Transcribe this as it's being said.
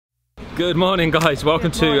Good morning, guys.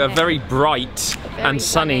 Welcome to a very bright and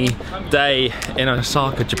sunny day in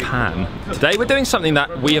Osaka, Japan. Today we're doing something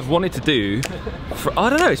that we have wanted to do for, I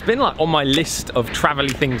don't know, it's been like on my list of travel-y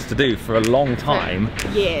things to do for a long time.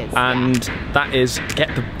 Years. And that is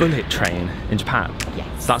get the bullet train in Japan. Yes.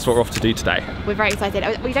 So that's what we're off to do today. We're very excited.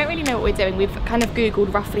 We don't really know what we're doing. We've kind of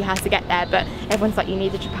Googled roughly how to get there, but everyone's like, you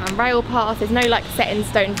need a Japan rail pass. There's no like set in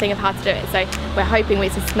stone thing of how to do it. So we're hoping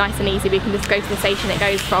it's just nice and easy. We can just go to the station it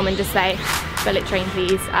goes from and just say, bullet train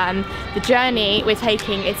please. The journey we're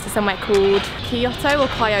taking is to somewhere called Kyoto or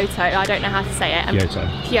Kyoto, I don't know how to say it.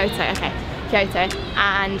 Kyoto, okay, Kyoto.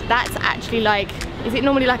 And that's actually like, is it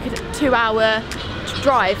normally like a 2-hour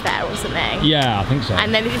drive there or something? Yeah, I think so.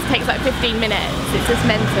 And then it just takes like 15 minutes, it's just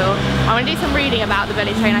mental. I want to do some reading about the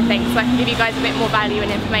bullet train, I think, so I can give you guys a bit more value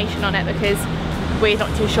and information on it, because we're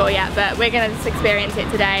not too sure yet, but we're going to just experience it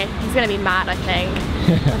today. It's going to be mad, I think.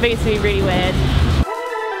 I think it's going to be really weird.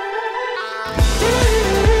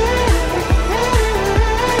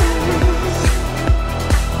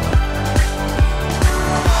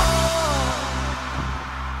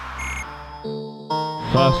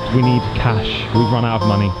 First, we need cash. We've run out of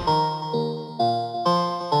money.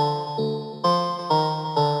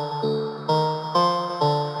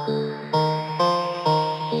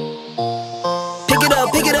 Pick it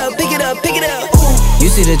up, pick it up, pick it up, pick it up. You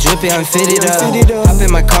see the drippy, I'm fitted up. Hop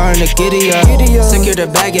in my car and the giddy up. Secure the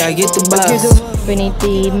bag, yeah, I get the bus. We need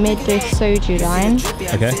the midday soju line.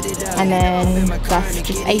 Okay. And then that's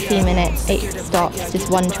just 18 minutes, 8 stops, just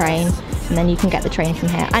one train. And then you can get the train from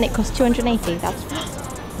here. And it costs 280. That's...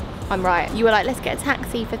 I'm right. You were like, let's get a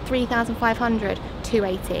taxi for 3,500,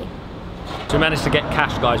 280. So we managed to get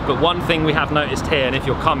cash, guys, but one thing we have noticed here, and if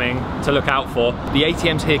you're coming to look out for, the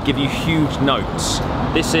ATMs here give you huge notes.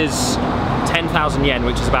 This is 10,000 yen,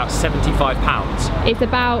 which is about 75 pounds. It's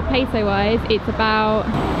about, peso-wise, it's about...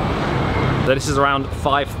 So this is around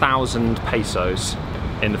 5,000 pesos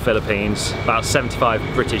in the Philippines, about 75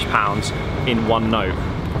 British pounds in one note.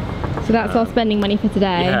 So that's our spending money for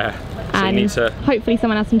today. Yeah. So and you need to, hopefully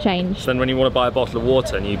someone has some change. so then when you want to buy a bottle of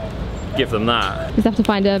water and you give them that. Just have to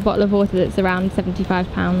find a bottle of water that's around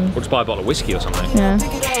 £75. Or just buy a bottle of whiskey or something. Yeah.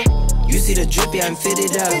 You see the drippy, I'm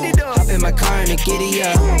fitted up. Hop in my car and the giddy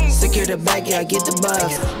up. Secure the bag, yeah, I get the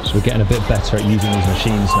bus. So we're getting a bit better at using these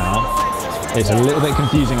machines now. It's a little bit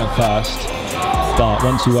confusing at first, but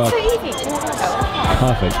once you work...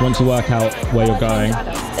 Perfect. Once you work out where you're going...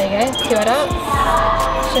 There you go, 2 adults.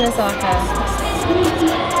 Osaka.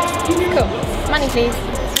 Cool. Money, please.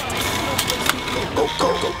 Go, go,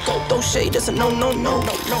 go, go, throw shade, that's a no, no, no.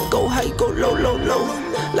 Go high, go low, low, low.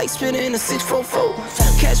 Like spinning in a 644.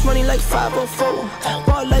 Cash money like 504.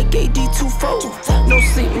 Ball like AD24. No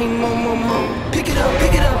sleep, need more, more, more. Pick it up,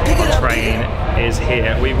 pick it up, pick it up. The train is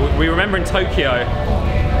here. We remember in Tokyo,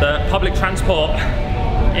 the public transport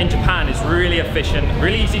in Japan is really efficient,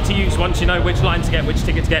 really easy to use once you know which line to get, which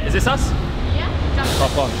ticket to get. Is this us? Yeah.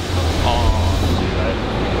 Hop on. Oh.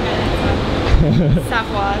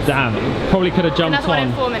 Southwest. Damn, probably could have jumped Another one in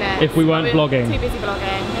on 4 minutes. if we weren't vlogging. Too busy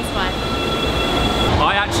vlogging, it's fine.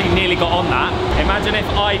 I actually nearly got on that. Imagine if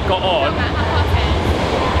I got on.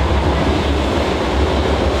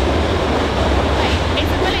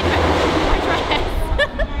 It's a bullet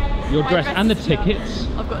train. Your dress and the tickets.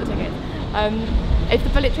 I've got the tickets. If the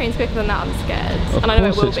bullet train's quicker than that, I'm scared. Of and I know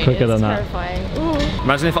it course will it's be. quicker than that. Terrifying. Ooh.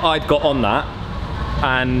 Imagine if I'd got on that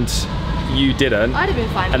and you didn't. I'd have been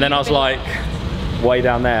fine. And then I was like way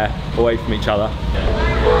down there, away from each other.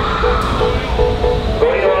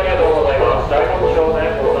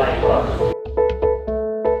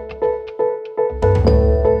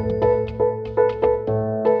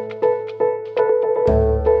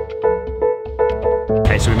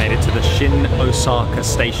 Okay, so we made it to the Shin Osaka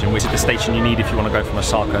station, which is the station you need if you want to go from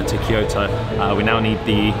Osaka to Kyoto. We now need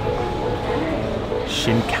the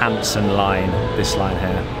Shinkansen line, this line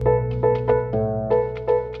here.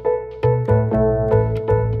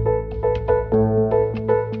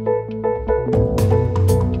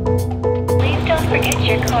 Forget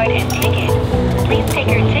your card and ticket. Please take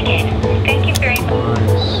your ticket. Thank you very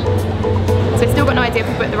much. So we've still got no idea if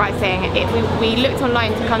we booked the right thing. We looked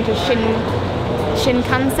online to come to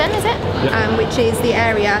Shinkansen, is it? Yep. Which is the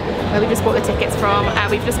area where we just bought the tickets from.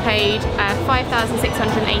 We've just paid 5,680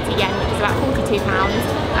 yen, which is about £42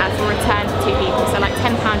 for return for 2 people. So like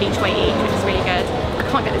 £10 each way each, which is really good. I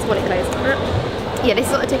can't get this wallet closed. Yeah, this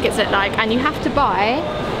is what the tickets look like, and you have to buy,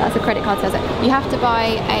 that's a credit card says it, you have to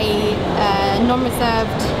buy a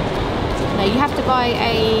non-reserved, no, you have to buy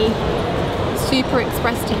a Super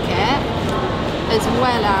Express ticket as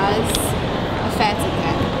well as a fare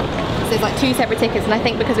ticket. there's like 2 separate tickets, and I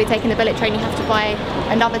think because we're taking the bullet train you have to buy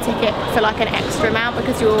another ticket for like an extra amount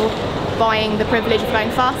because you're buying the privilege of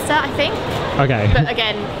going faster, I think. Okay. But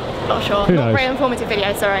again, not sure. Who Not knows? very informative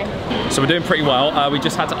video, sorry. So we're doing pretty well. We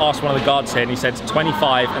just had to ask one of the guards here and he said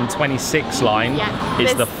 25 and 26 line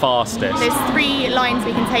is the fastest. There's 3 lines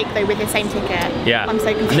we can take though with the same ticket. Yeah. I'm so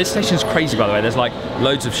confused. And this station's crazy, by the way. There's like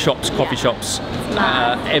loads of shops, coffee shops,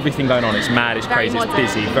 everything going on. It's mad, it's Very crazy, modern.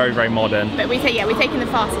 it's busy, very, very modern. But we're taking the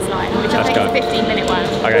fastest line, which I Let's think go. is a 15-minute one.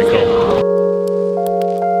 Okay, cool.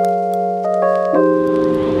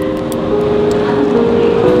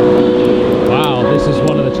 Wow, this is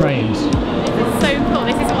one of the trains. This is so cool.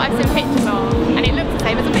 This is what I've seen pictures of, and it looks the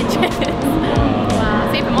same as the pictures.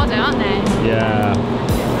 Wow, super modern, aren't they? Yeah.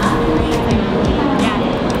 Yeah.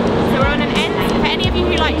 So we're on an N. For any of you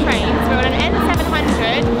who like trains, we're on an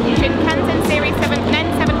N700 Shinkansen Series 7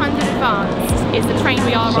 N700 Advanced. Is the train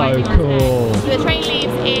we are riding on cool. today. So the train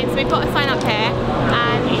leaves in. So we've got to sign up here,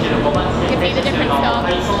 and you can see the different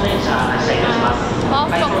stops. Our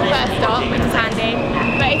stop's the first stop, which is handy.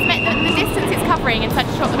 But it's meant that the distance it's covering in such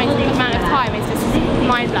a short amount of time is just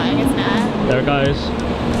mind-blowing, isn't it? There it goes.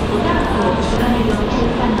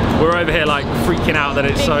 We're over here like freaking out that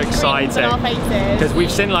it's Big so screens on exciting. our faces. Because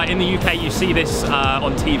we've seen like in the UK you see this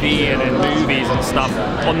on TV and in movies and stuff,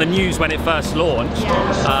 on the news when it first launched.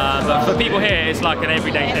 But for people here it's like an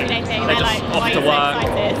everyday thing. They're They're just like, off why to are you so work.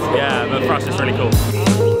 excited? Yeah, but for us it's really cool.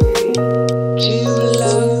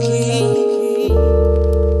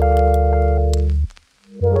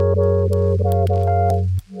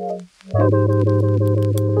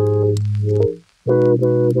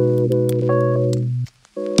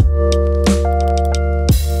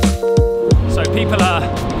 So people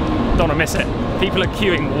don't want to miss it. People are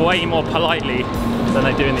queuing way more politely than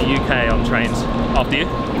they do in the UK on trains. After you.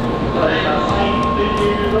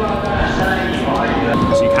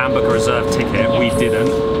 So you can book a reserved ticket. We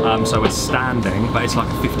didn't, so we're standing, but it's like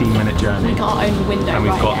a 15-minute journey. We've got our own window And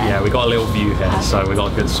we've right got there. we've got a little view here, so we've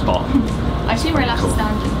got a good spot. I assume we're allowed to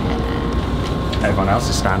stand in here. Everyone else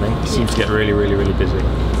is standing. It seems to get really, really, really busy.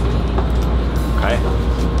 Okay.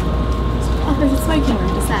 Oh, there's a smoking room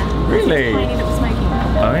just there. Really? Tiny little smoking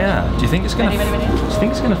room. Oh yeah. Do you think it's gonna? Ready? Do you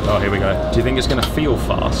think it's gonna? Oh, here we go. Do you think it's gonna feel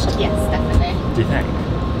fast? Yes, definitely. Do you think?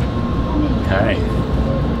 Okay.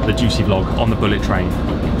 The Juicy Vlog on the bullet train. Come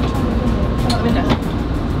out the window.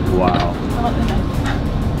 Wow. Come out the window.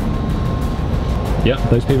 Yep,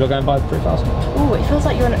 those people are going by pretty fast. Ooh, it feels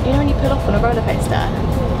like you're on, you know when you pull off on a roller coaster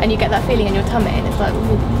and you get that feeling in your tummy and it's like,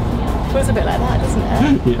 ooh, it feels a bit like that, doesn't it?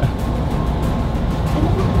 Yeah.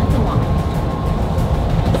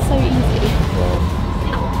 It's so easy.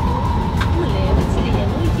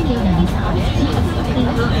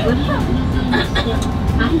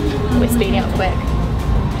 We're speeding up quick.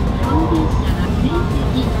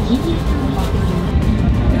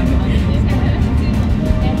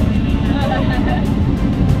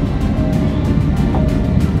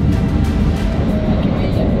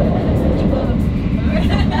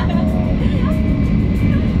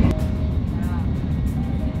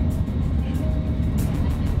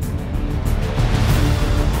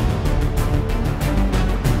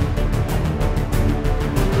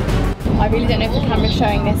 I really don't know if the camera's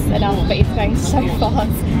showing this enough, but it's going so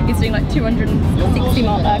fast. It's doing like 260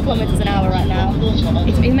 kilometers an hour right now.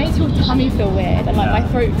 It makes your tummy feel weird, and like my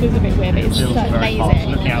throat feels a bit weird, but it's so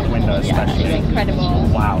amazing. Looking out the window especially. Yeah, it's incredible.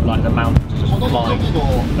 Wow, like the mountains just flying.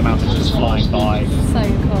 The mountains just flying by. So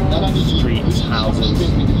cool. Streets, houses.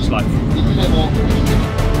 It's like.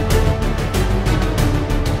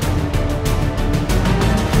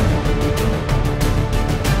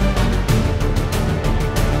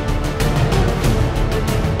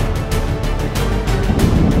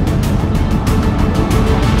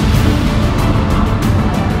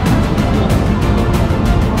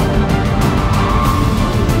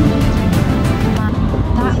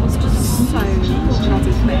 That was just so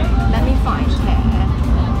bloody quick. Let me find here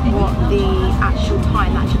what the actual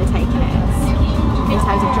time that should have taken is in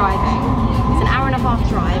terms of driving. It's an hour and a half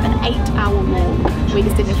drive, an 8-hour walk. We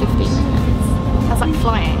just did in 15 minutes. That's like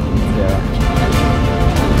flying. Yeah.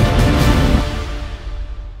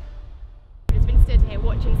 I've just been stood here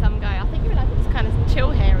watching some go. I think you're allowed to just kind of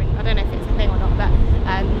chill here, and I don't know if it's a thing or not, but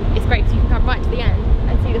it's great because you can come right to the end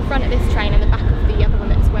and see the front of this train and the back of the other one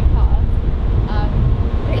that just went past.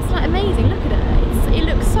 It's like amazing, look at it. It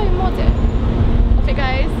looks so modern. Off it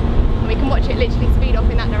goes, and we can watch it literally speed off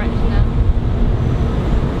in that direction now.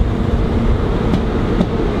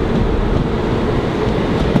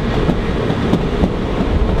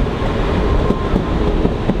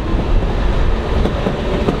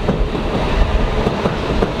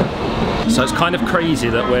 So it's kind of crazy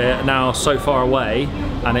that we're now so far away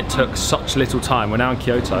and it took such little time. We're now in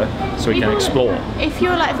Kyoto, so we can explore. If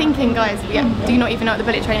you're like thinking, guys, do you not even know what the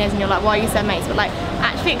bullet train is, and you're like, why are you so amazed? But like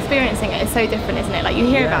actually experiencing it is so different, isn't it? Like you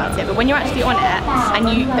hear about it, but when you're actually on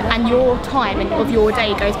it and your time of your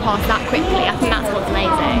day goes past that quickly, I think that's what's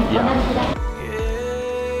amazing. Yeah.